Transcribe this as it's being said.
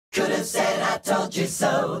Could've said I told you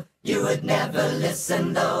so. You would never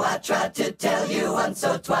listen though I tried to tell you once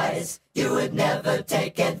or twice. You would never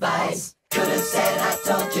take advice. Could've said I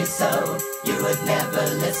told you so. You would never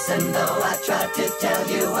listen though I tried to tell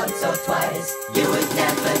you once or twice. You would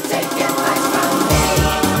never take advice from me.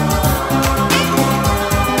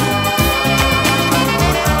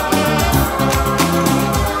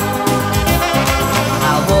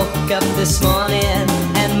 I woke up this morning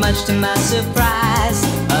and much to my surprise,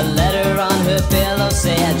 a letter on her pillow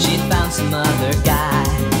said she'd found some other guy.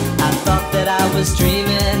 I thought that I was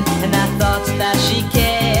dreaming and I thought that she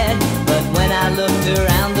cared, but when I looked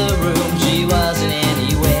around the room she wasn't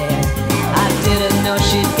anywhere. I didn't know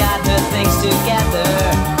she'd got her things together,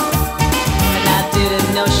 and I didn't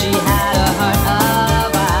know she had a heart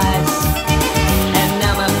of ice. And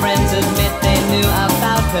now my friends admit they knew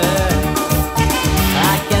about her.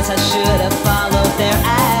 I guess I should have followed their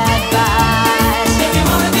advice. If you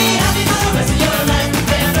wanna be happy for the rest of your life,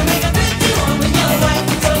 never make a bit too on with your wife.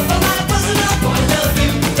 So for my personal point of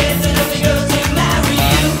view, there's another girl to marry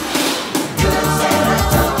you. Could've said I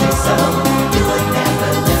told you so. You would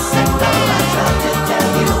never listen though I tried to tell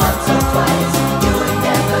you once or twice. You would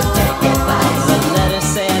never take advice. The letter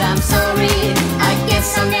said I'm sorry, I guess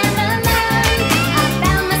I'll never learn. I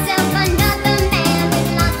found myself another man with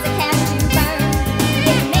lots of cash to burn.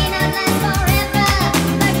 It may not last forever,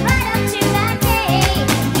 but right up to that day,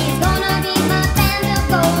 he's gonna be my band of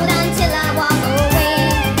gold until I walk away.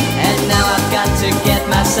 And now I've got to get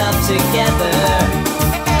myself together.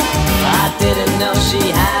 I didn't know she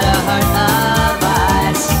had a heart of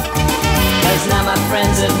ice, 'cause now my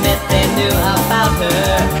friends admit they knew about her.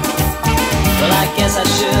 Well, I guess I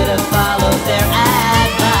should have followed their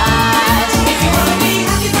advice. If you wanna be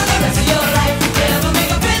happy for the rest of your life, never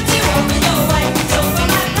make a bid too on with your wife. So from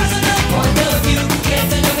my personal point of view, get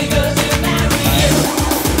another girl to marry you.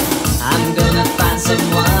 I'm gonna find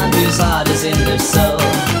someone whose heart is in their soul,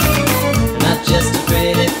 not just a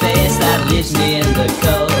pretty face that leaves me in the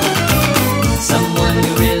cold. Someone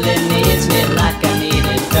who really needs me like I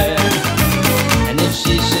needed her. And if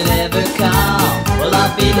she should ever call, well,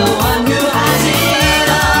 I'll be the one who has it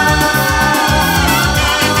all.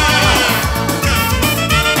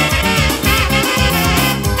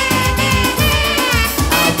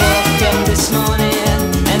 I woke up this morning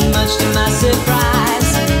and much to my surprise,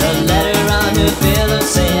 a letter on her pillow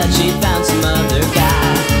said she'd found some other guy.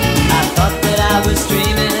 I thought that I was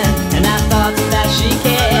dreaming and I thought that she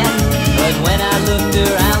cared, but when I looked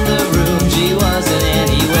around the room she wasn't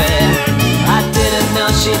anywhere. I didn't know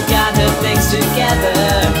she'd got her things together,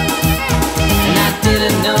 and I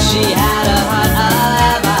didn't know she had